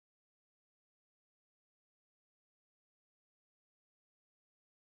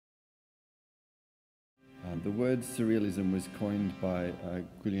The word surrealism was coined by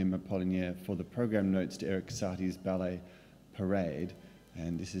Guillaume Apollinaire for the program notes to Eric Satie's ballet Parade,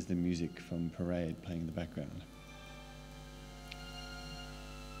 and this is the music from Parade playing in the background.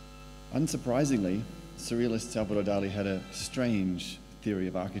 Unsurprisingly, surrealist Salvador Dali had a strange theory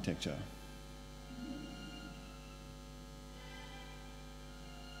of architecture.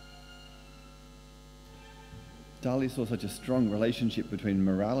 Dali saw such a strong relationship between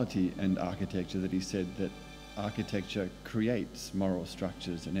morality and architecture that he said that architecture creates moral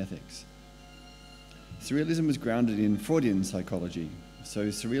structures and ethics. Surrealism was grounded in Freudian psychology, so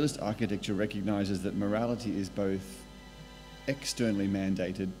surrealist architecture recognizes that morality is both externally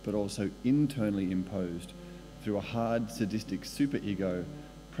mandated but also internally imposed through a hard, sadistic superego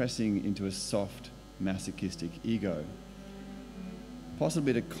pressing into a soft, masochistic ego.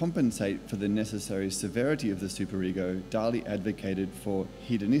 Possibly to compensate for the necessary severity of the superego, Dali advocated for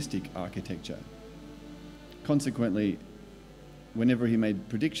hedonistic architecture. Consequently, whenever he made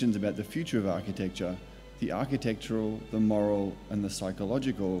predictions about the future of architecture, the architectural, the moral, and the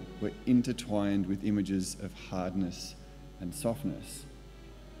psychological were intertwined with images of hardness and softness.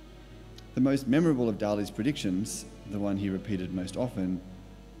 The most memorable of Dali's predictions, the one he repeated most often,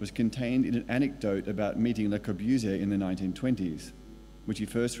 was contained in an anecdote about meeting Le Corbusier in the 1920s, which he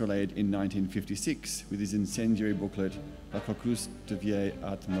first relayed in 1956 with his incendiary booklet La Caucus de Vieille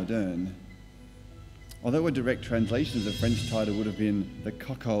Art Moderne. Although a direct translation of the French title would have been The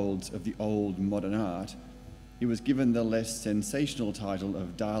Cuckolds of the Old Modern Art, it was given the less sensational title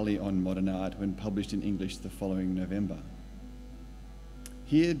of Dali on Modern Art when published in English the following November.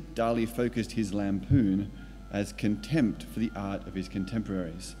 Here, Dali focused his lampoon as contempt for the art of his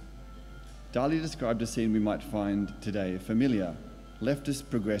contemporaries. Dali described a scene we might find today familiar: leftist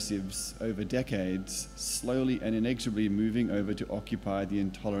progressives over decades slowly and inexorably moving over to occupy the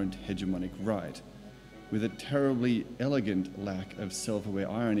intolerant hegemonic right. With a terribly elegant lack of self-aware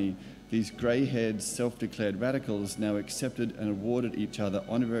irony, these grey-haired, self-declared radicals now accepted and awarded each other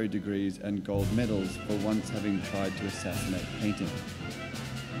honorary degrees and gold medals for once having tried to assassinate painting.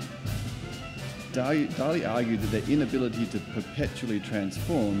 Dali argued that their inability to perpetually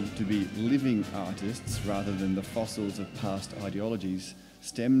transform to be living artists rather than the fossils of past ideologies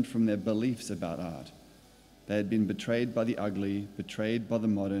stemmed from their beliefs about art. They had been betrayed by the ugly, betrayed by the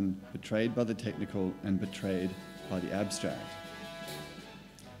modern, betrayed by the technical, and betrayed by the abstract.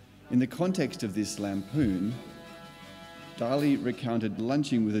 In the context of this lampoon, Dali recounted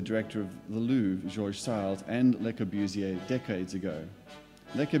lunching with the director of the Louvre, Georges Sales, and Le Corbusier decades ago.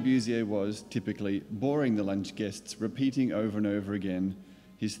 Le Corbusier was, typically, boring the lunch guests, repeating over and over again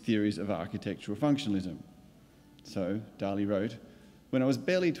his theories of architectural functionalism. So, Dali wrote, "When I was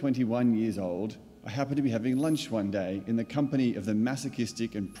barely 21 years old, I happened to be having lunch one day in the company of the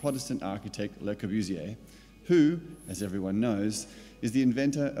masochistic and Protestant architect Le Corbusier, who, as everyone knows, is the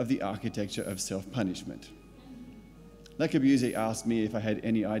inventor of the architecture of self-punishment. Le Corbusier asked me if I had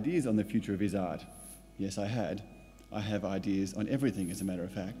any ideas on the future of his art. Yes, I had. I have ideas on everything, as a matter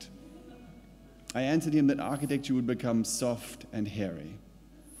of fact. I answered him that architecture would become soft and hairy.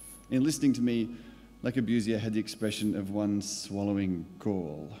 In listening to me, Le Corbusier had the expression of one swallowing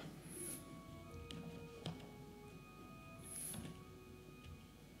gall.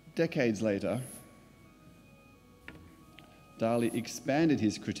 Decades later, Dali expanded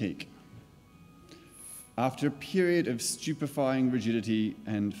his critique. After a period of stupefying rigidity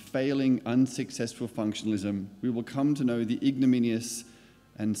and failing unsuccessful functionalism, we will come to know the ignominious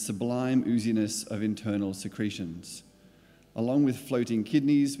and sublime ooziness of internal secretions. Along with floating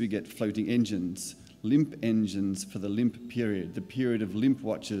kidneys, we get floating engines, limp engines for the limp period, the period of limp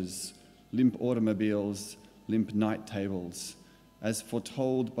watches, limp automobiles, limp night tables, as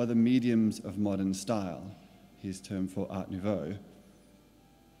foretold by the mediums of modern style, his term for Art Nouveau.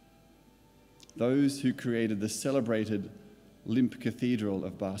 Those who created the celebrated limp Cathedral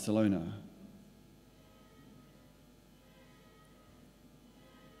of Barcelona.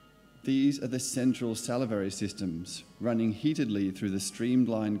 These are the central salivary systems running heatedly through the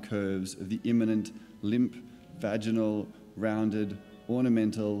streamlined curves of the imminent limp, vaginal, rounded,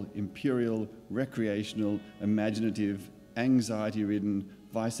 ornamental, imperial, recreational, imaginative, anxiety-ridden,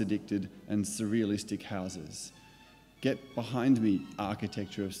 vice-addicted, and surrealistic houses. Get behind me,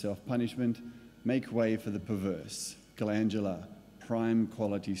 architecture of self-punishment. Make way for the perverse, glandular,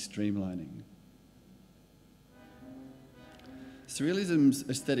 prime-quality streamlining. Surrealism's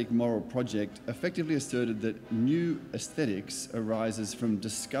aesthetic moral project effectively asserted that new aesthetics arises from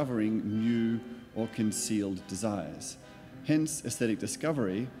discovering new or concealed desires. Hence, aesthetic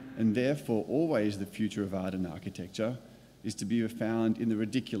discovery, and therefore always the future of art and architecture, is to be found in the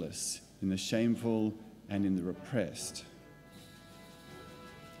ridiculous, in the shameful, and in the repressed.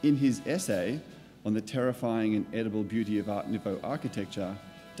 In his essay on the terrifying and edible beauty of Art Nouveau architecture,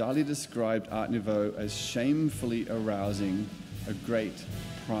 Dali described Art Nouveau as shamefully arousing a great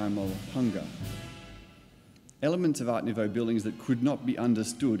primal hunger. Elements of Art Nouveau buildings that could not be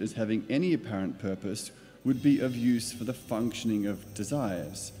understood as having any apparent purpose would be of use for the functioning of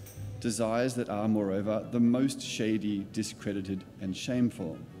desires that are, moreover, the most shady, discredited, and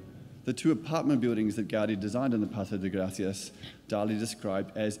shameful. The two apartment buildings that Gaudi designed in the Paseo de Gracias, Dali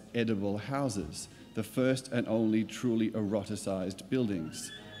described as edible houses, the first and only truly eroticized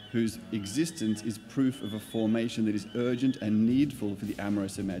buildings, whose existence is proof of a formation that is urgent and needful for the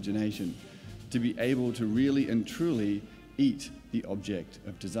amorous imagination, to be able to really and truly eat the object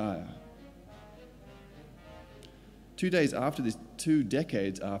of desire. 2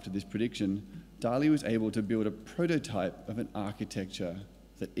 decades after this prediction, Dali was able to build a prototype of an architecture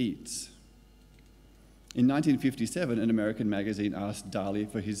that eats. In 1957, an American magazine asked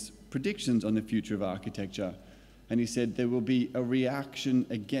Dali for his predictions on the future of architecture, and he said there will be a reaction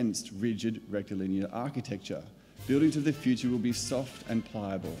against rigid rectilinear architecture. Buildings of the future will be soft and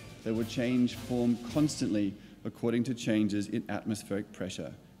pliable. They will change form constantly according to changes in atmospheric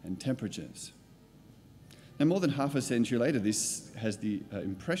pressure and temperatures. Now, more than half a century later, this has the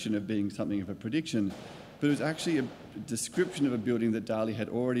impression of being something of a prediction, but it was actually a description of a building that Dali had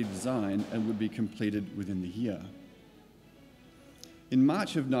already designed and would be completed within the year. In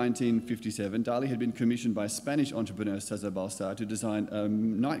March of 1957, Dali had been commissioned by Spanish entrepreneur Cesar Balsa to design a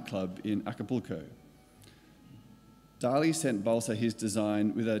nightclub in Acapulco. Dali sent Balsa his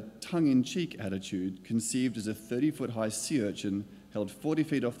design with a tongue-in-cheek attitude, conceived as a 30-foot-high sea urchin held 40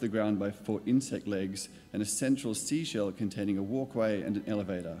 feet off the ground by 4 insect legs and a central seashell containing a walkway and an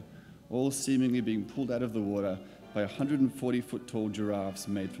elevator, all seemingly being pulled out of the water by 140-foot-tall giraffes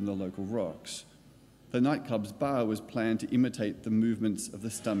made from the local rocks. The nightclub's bar was planned to imitate the movements of the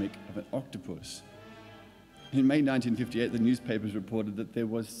stomach of an octopus. In May 1958, the newspapers reported that there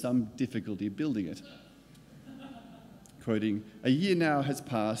was some difficulty building it. Quoting, "A year now has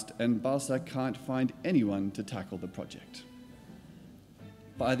passed and Balsa can't find anyone to tackle the project."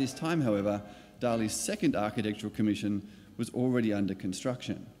 By this time, however, Dali's second architectural commission was already under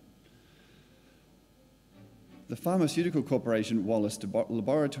construction. The pharmaceutical corporation Wallace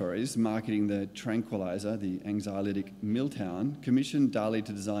Laboratories, marketing the tranquilizer, the anxiolytic Milltown, commissioned Dali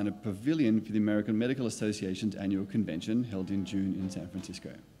to design a pavilion for the American Medical Association's annual convention held in June in San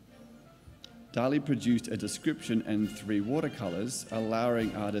Francisco. Dali produced a description and 3 watercolors,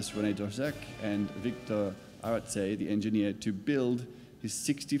 allowing artists René Dorzac and Victor Aratze, the engineer, to build his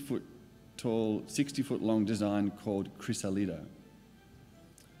 60-foot-long design called Chrysalida.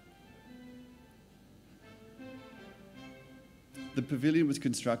 The pavilion was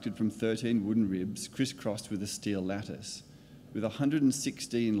constructed from 13 wooden ribs crisscrossed with a steel lattice, with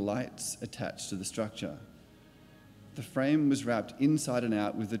 116 lights attached to the structure. The frame was wrapped inside and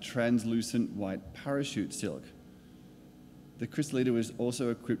out with a translucent white parachute silk. The Chrysalida was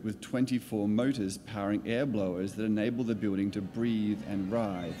also equipped with 24 motors powering air blowers that enable the building to breathe and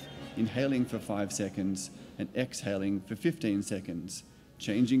writhe, inhaling for 5 seconds and exhaling for 15 seconds,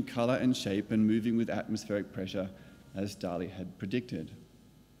 changing colour and shape and moving with atmospheric pressure as Dali had predicted.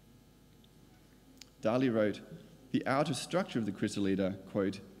 Dali wrote, "The outer structure of the Chrysalida,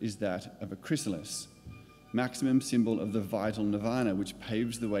 quote, is that of a chrysalis, maximum symbol of the vital nirvana which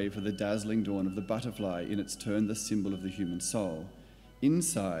paves the way for the dazzling dawn of the butterfly, in its turn the symbol of the human soul.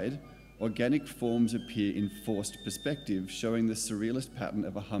 Inside, organic forms appear in forced perspective, showing the surrealist pattern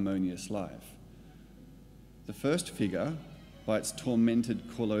of a harmonious life. The first figure, by its tormented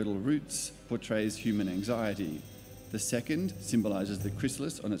colloidal roots, portrays human anxiety. The second symbolizes the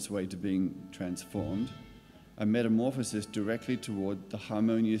chrysalis on its way to being transformed, a metamorphosis directly toward the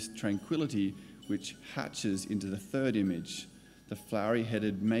harmonious tranquility which hatches into the third image, the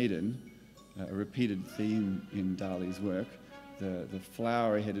flowery-headed maiden, a repeated theme in Dali's work. The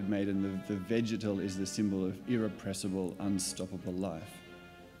flowery-headed maiden, the vegetal is the symbol of irrepressible, unstoppable life,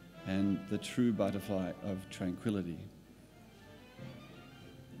 and the true butterfly of tranquility."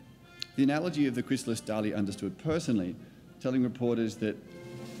 The analogy of the chrysalis Dali understood personally, telling reporters at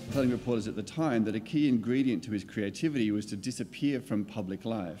the time that a key ingredient to his creativity was to disappear from public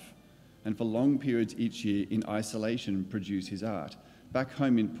life, and for long periods each year in isolation produce his art. Back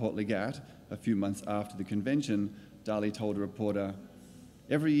home in Port Legat, a few months after the convention, Dali told a reporter,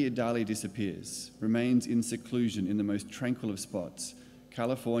 "Every year Dali disappears, remains in seclusion in the most tranquil of spots,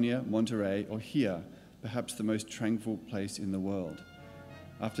 California, Monterey, or here, perhaps the most tranquil place in the world.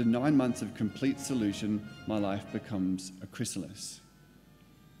 After 9 months of complete solution, my life becomes a chrysalis."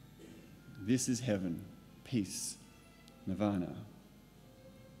 This is heaven, peace, nirvana.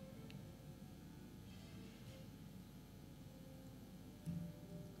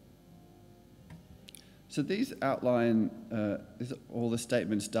 So these outline all the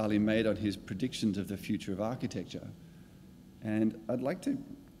statements Dali made on his predictions of the future of architecture. And I'd like to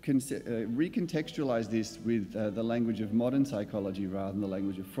recontextualize this with the language of modern psychology rather than the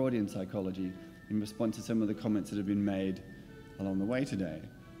language of Freudian psychology in response to some of the comments that have been made along the way today.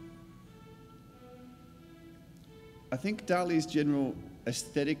 I think Dali's general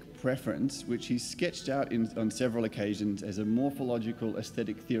aesthetic preference, which he sketched out on several occasions as a morphological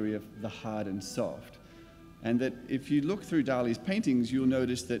aesthetic theory of the hard and soft, and that if you look through Dali's paintings, you'll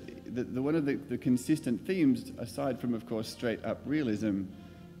notice that one of the consistent themes, aside from, of course, straight-up realism,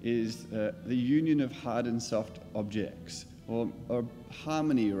 is the union of hard and soft objects, or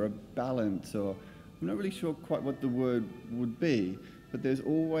harmony, or a balance, or I'm not really sure quite what the word would be, but there's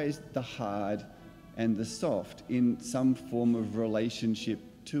always the hard and the soft in some form of relationship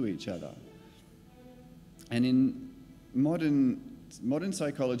to each other. And in modern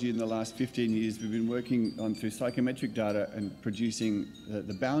psychology in the last 15 years, we've been working on through psychometric data and producing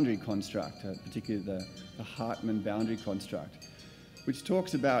the boundary construct, particularly the Hartman boundary construct, which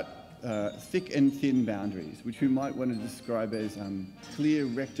talks about thick and thin boundaries, which we might want to describe as clear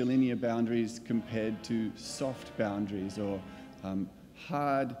rectilinear boundaries compared to soft boundaries, or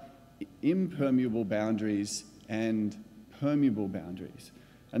hard, impermeable boundaries and permeable boundaries.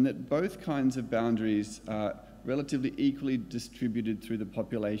 And that both kinds of boundaries are relatively equally distributed through the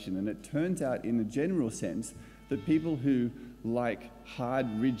population. And it turns out, in a general sense, that people who like hard,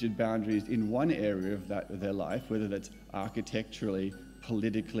 rigid boundaries in one area of their life, whether that's architecturally,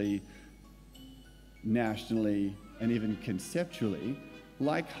 politically, nationally, and even conceptually,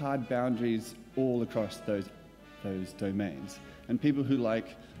 like hard boundaries all across those domains. And people who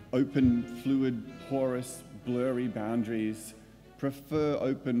like open, fluid, porous, blurry boundaries prefer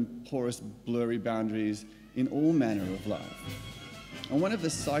open, porous, blurry boundaries in all manner of life. And one of the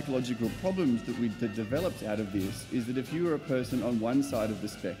psychological problems that develops out of this is that if you are a person on one side of the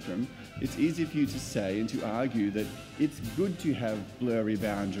spectrum, it's easy for you to say and to argue that it's good to have blurry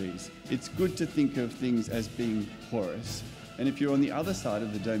boundaries. It's good to think of things as being porous. And if you're on the other side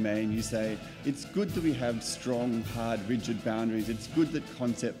of the domain, you say, it's good that we have strong, hard, rigid boundaries. It's good that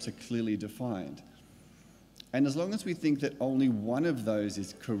concepts are clearly defined. And as long as we think that only one of those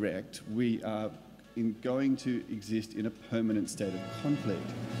is correct, we are going to exist in a permanent state of conflict.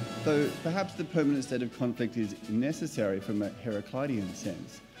 Though perhaps the permanent state of conflict is necessary from a Heraclitean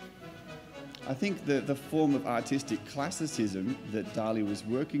sense. I think the form of artistic classicism that Dali was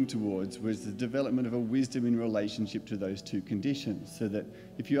working towards was the development of a wisdom in relationship to those two conditions, so that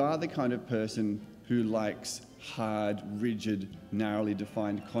if you are the kind of person who likes hard, rigid, narrowly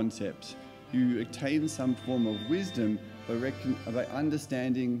defined concepts, you attain some form of wisdom by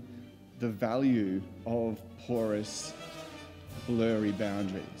understanding the value of porous, blurry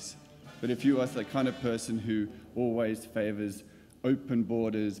boundaries. But if you are the kind of person who always favours open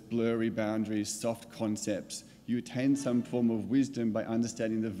borders, blurry boundaries, soft concepts, you attain some form of wisdom by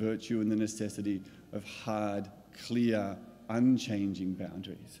understanding the virtue and the necessity of hard, clear, unchanging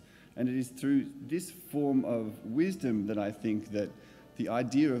boundaries. And it is through this form of wisdom that I think that the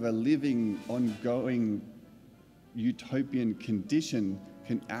idea of a living, ongoing, utopian condition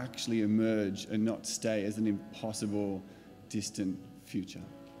can actually emerge and not stay as an impossible, distant future.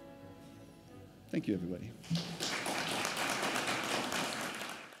 Thank you, everybody.